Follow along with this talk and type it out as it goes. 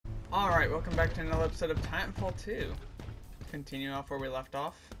Alright, welcome back to another episode of Titanfall 2. Continue off where we left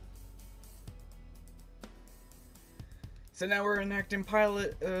off. So now we're an acting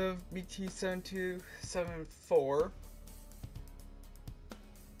pilot of BT-7274.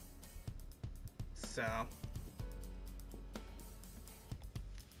 So,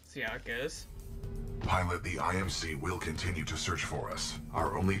 see how it goes. Pilot, the IMC will continue to search for us.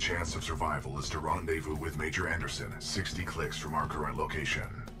 Our only chance of survival is to rendezvous with Major Anderson, 60 clicks from our current location.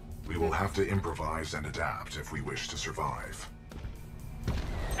 We will have to improvise and adapt if we wish to survive.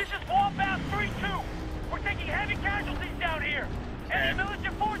 This is Warpath 3-2. We're taking heavy casualties down here. Any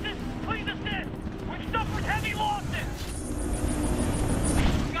militia forces, please assist. We've suffered heavy losses.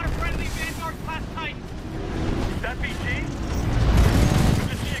 We got a friendly Vanguard class Titan. Is that BT? Good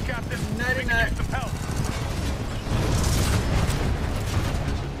to see you, Captain. We can use some help.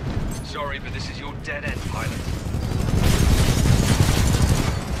 Sorry, but this is your dead end, pilot.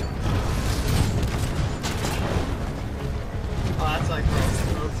 Oh, that's like the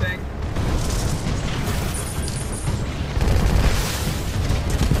smoke thing.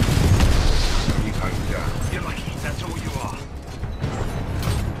 You're lucky, that's all you are.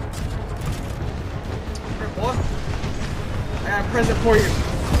 Here, boy. I got a present for you.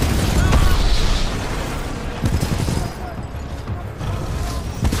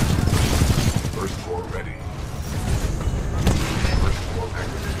 First floor ready. First floor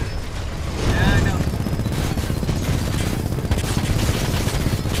activated. Yeah, I know.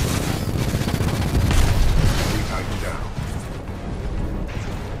 Titan down.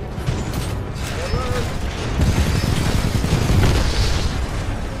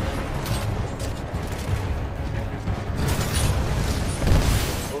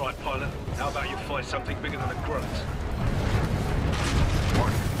 Alright, pilot. How about you find something bigger than a grunt?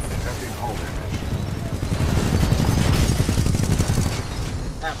 Warning, detecting hull damage.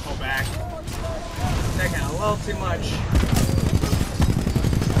 That pull back. Taking a little too much.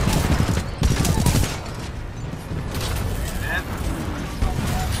 That.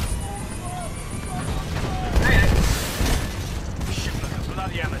 Hey, Shit like a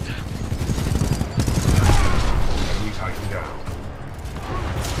bloody amateur. Enemy Titan down.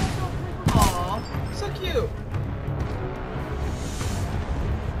 aw, so cute.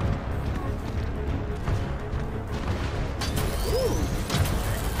 Ooh.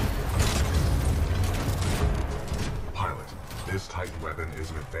 Pilot, this Titan weapon is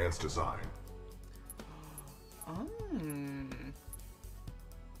an advanced design.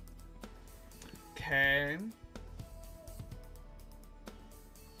 Okay.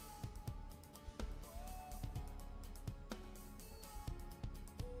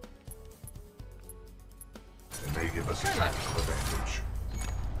 It may give us a tactical advantage.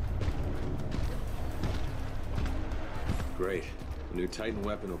 Great. The new Titan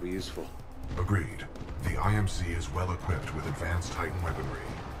weapon will be useful. Agreed. The IMC is well equipped with advanced Titan weaponry.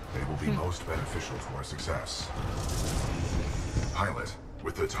 They will be most beneficial to our success. Pilot,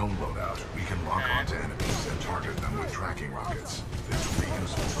 with the tone loadout, we can lock onto enemies and target them with tracking rockets. This will be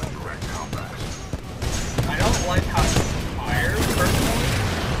useful in direct combat. I don't like how it fires, personally.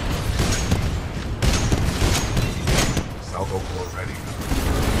 Salvo core ready.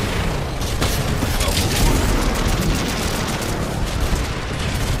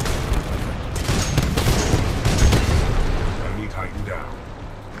 Enemy Titan down.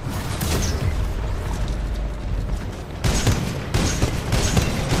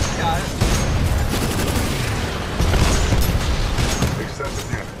 Got it.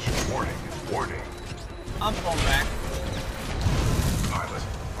 Excessive damage. Warning. Warning. I'm pulling back. Pilot,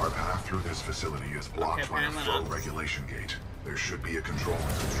 our path through this facility is blocked Okay, by a apparently flow not. regulation gate. There should be a control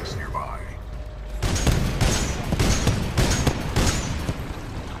room just nearby.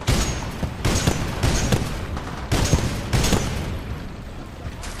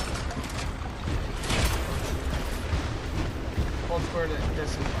 Hold square to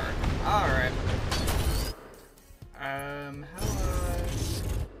disembark. Alright. How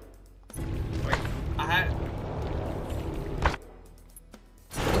wait, I had...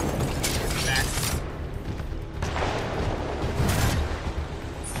 Back.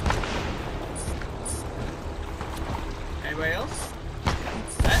 Anybody else?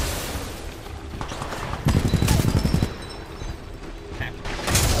 That? Okay.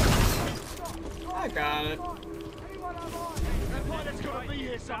 I got it. That pilot's gotta be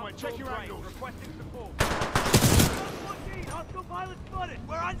here somewhere. Check your angles. Requesting support. Hostile pilot spotted.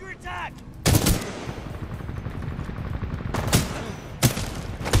 We're under attack.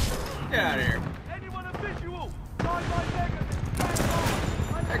 Get out of here. Anyone a visual? Side by Vegas.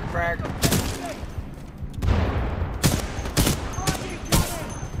 Heck, frag.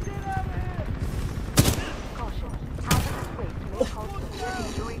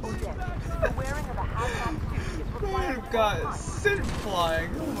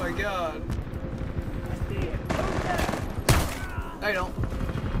 my god. I don't.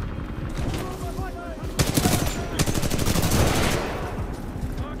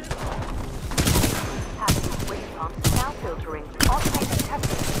 Active waste pumps now filtering. Automated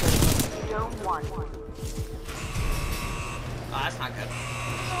testing facility. Zone 1. Oh, that's not good.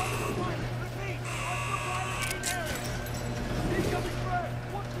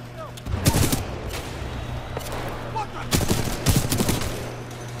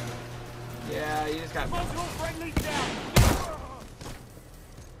 Yeah, you just got.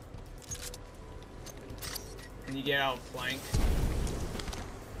 Can you get outflanked?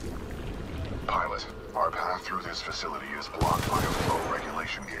 Pilot, our path through this facility is blocked by a flow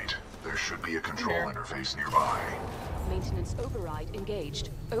regulation gate. There should be a control interface nearby. Maintenance override engaged.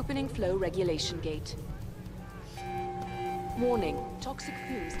 Opening flow regulation gate. Warning. Toxic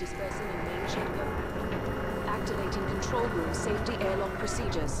fumes dispersing in main chamber. Activating control room safety airlock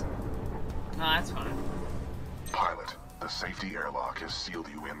procedures. No, that's fine. Pilot, the safety airlock has sealed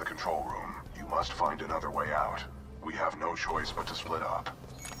you in the control room. You must find another way out. We have no choice but to split up.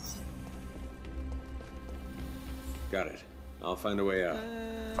 Got it. I'll find a way out.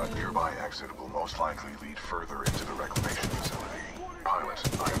 A nearby exit will most likely lead further into the reclamation facility.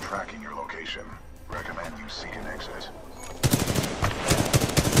 Pilot, I am tracking your location. Recommend you seek an exit.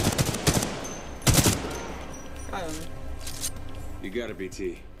 You got it,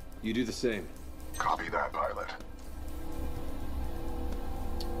 BT. You do the same. Copy that, pilot.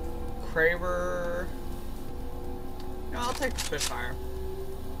 Kraber. No, I'll take the Spitfire.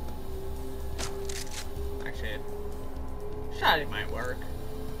 Actually, shotty might work.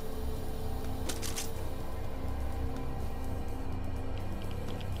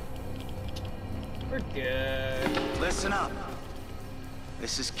 We're good. Listen up.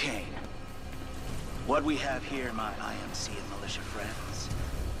 This is Kane. What we have here, my IMC and militia friends,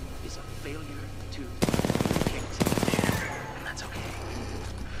 is a failure to communicate. And that's okay.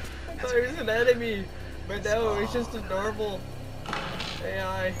 I thought he was an enemy, but no, it's just a normal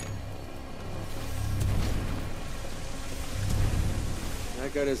AI.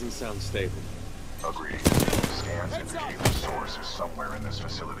 That guy doesn't sound stable. Agreed. Scans indicate the source is somewhere in this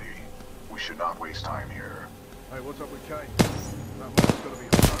facility. We should not waste time here. Hey, what's up with Kane? That man's gonna be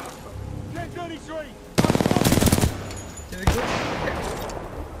hot. 1033! Is it good? Okay.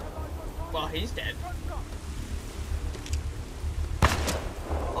 Well, he's dead.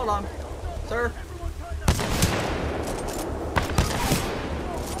 Hold on, sir.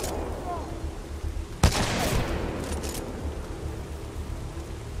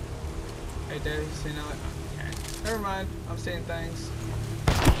 Hey, did you see now? Okay. Never mind. I'm seeing things.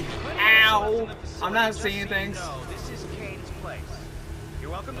 Ow! I'm not seeing things. This is Kane's place.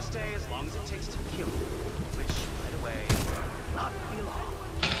 You're welcome to stay as long as it takes to kill you, which, by the way, will not be long.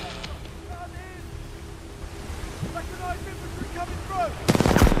 Recognize infantry coming through!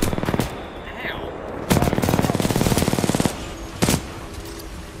 Ow.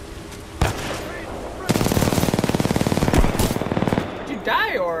 Did you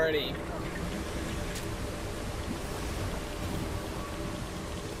die already?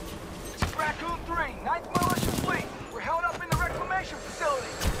 Raccoon 3, 9th Militia Fleet. We're held up in the reclamation facility.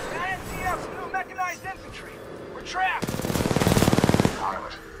 The NCF's new mechanized infantry. We're trapped.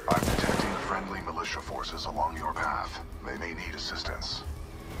 Pilot, I'm detecting friendly militia forces along your path. They may need assistance.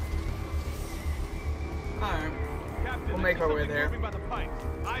 Alright. Captain, We'll make our way there. Moving by the pipes.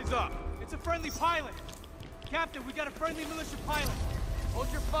 Eyes up. It's a friendly pilot. Captain, we got a friendly militia pilot.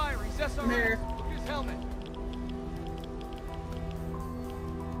 Hold your fire. He's SRS. Come here. Look at his helmet.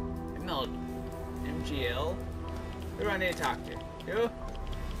 No. MGL? Who do I need to talk to? You?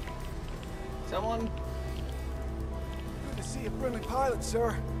 Someone? Good to see a friendly pilot,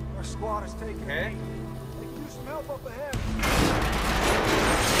 sir. Our squad is taking Okay. a knee. They can use some help up ahead.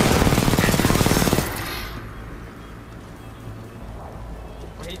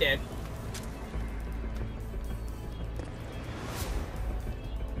 Well, he did.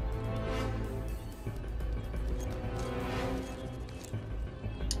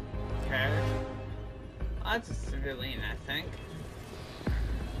 Okay. That's a civilian, I think.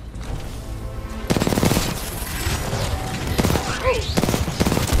 Oh!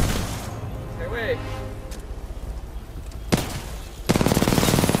 Stay away.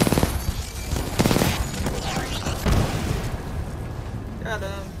 Got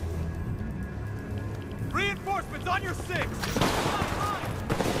him. Reinforcements on your 6!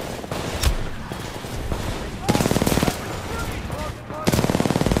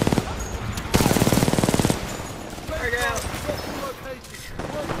 Frag out.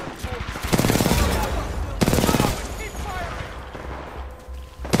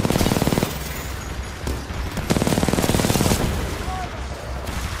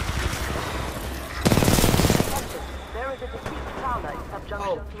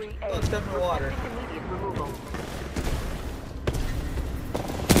 3A. Oh, step in the water. Requesting immediate removal.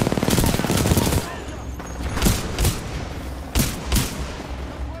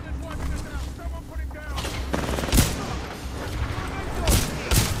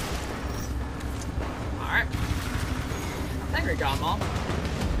 Alright. I think we got them all.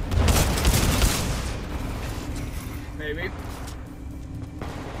 Maybe.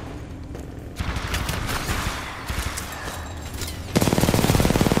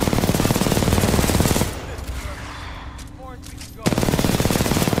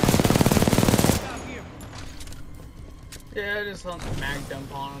 Yeah, just let the mag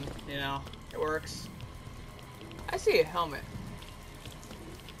dump on him, you know, it works. I see a helmet.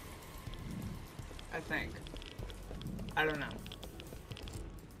 I think. I don't know.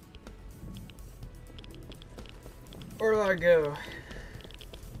 Where do I go?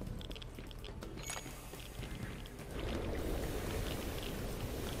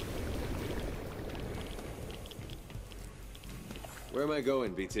 Where am I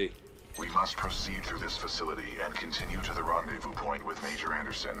going, BT? We must proceed through this facility and continue to the rendezvous point with Major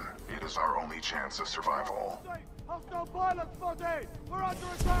Anderson. It is our only chance of survival. Hostile pilots spotted! We're under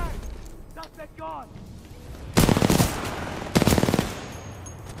attack! Suspect gone!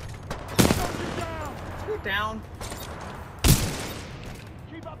 Get down.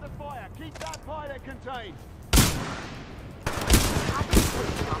 Keep up the fire! Keep that pilot contained!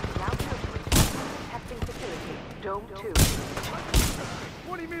 Now filtering. Testing facility. Dome 2.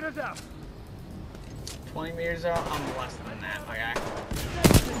 20 meters out! 20 meters out? I'm less than that, my guy.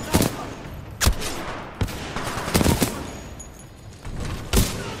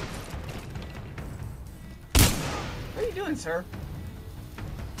 What are you doing, sir?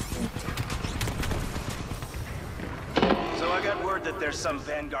 So I got word that there's some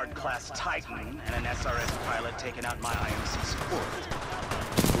Vanguard-class Titan and an SRS pilot taking out my IMC support.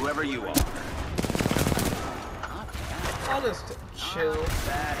 Whoever you are. I'll just chill. Not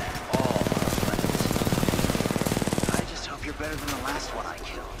bad at all, my friends. I just hope you're better than the last one I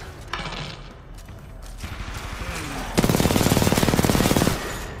killed.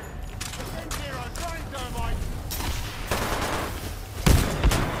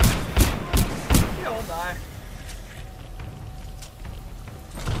 Yeah, I'll die.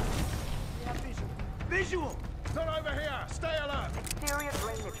 Visual! Turn over here! Stay alert! Exterior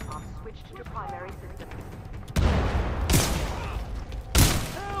drainage pump switched to primary system.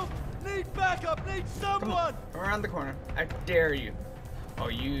 Help! Need backup! Need Come someone! on, around the corner. I dare you. Oh,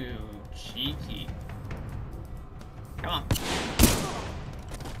 you cheeky. Come on.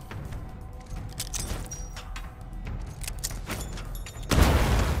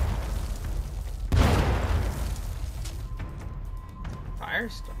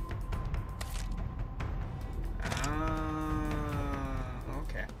 Firestone.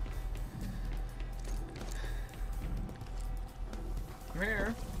 Okay. Come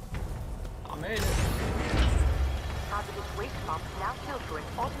here. I made it. Hazardous waste pump now filtering.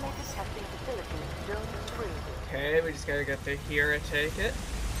 Automated testing facility. Zone 3. Okay, we just gotta get to here, I take it.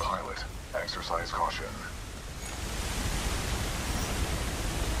 Pilot, exercise caution.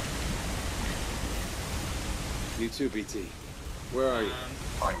 You too, BT. Where are you?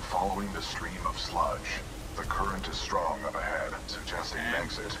 I'm following the stream of sludge. The current is strong up ahead, suggesting an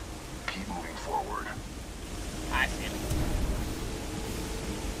exit. Keep moving forward. I see him.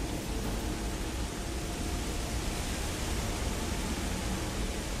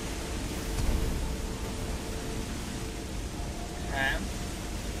 Okay.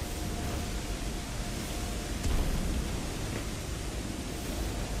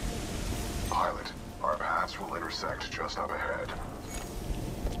 Pilot, our paths will intersect just up ahead.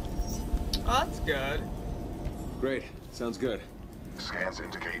 Oh, that's good. Great. Sounds good. Scans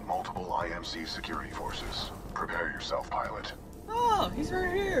indicate multiple IMC security forces. Prepare yourself, pilot. Oh, he's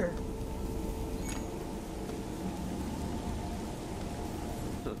right here.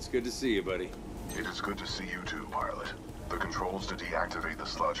 It's good to see you, buddy. It is good to see you too, pilot. The controls to deactivate the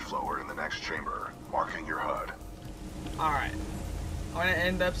sludge flow are in the next chamber, marking your HUD. Alright. I'm gonna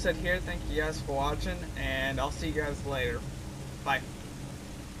end the episode here. Thank you guys for watching, and I'll see you guys later. Bye.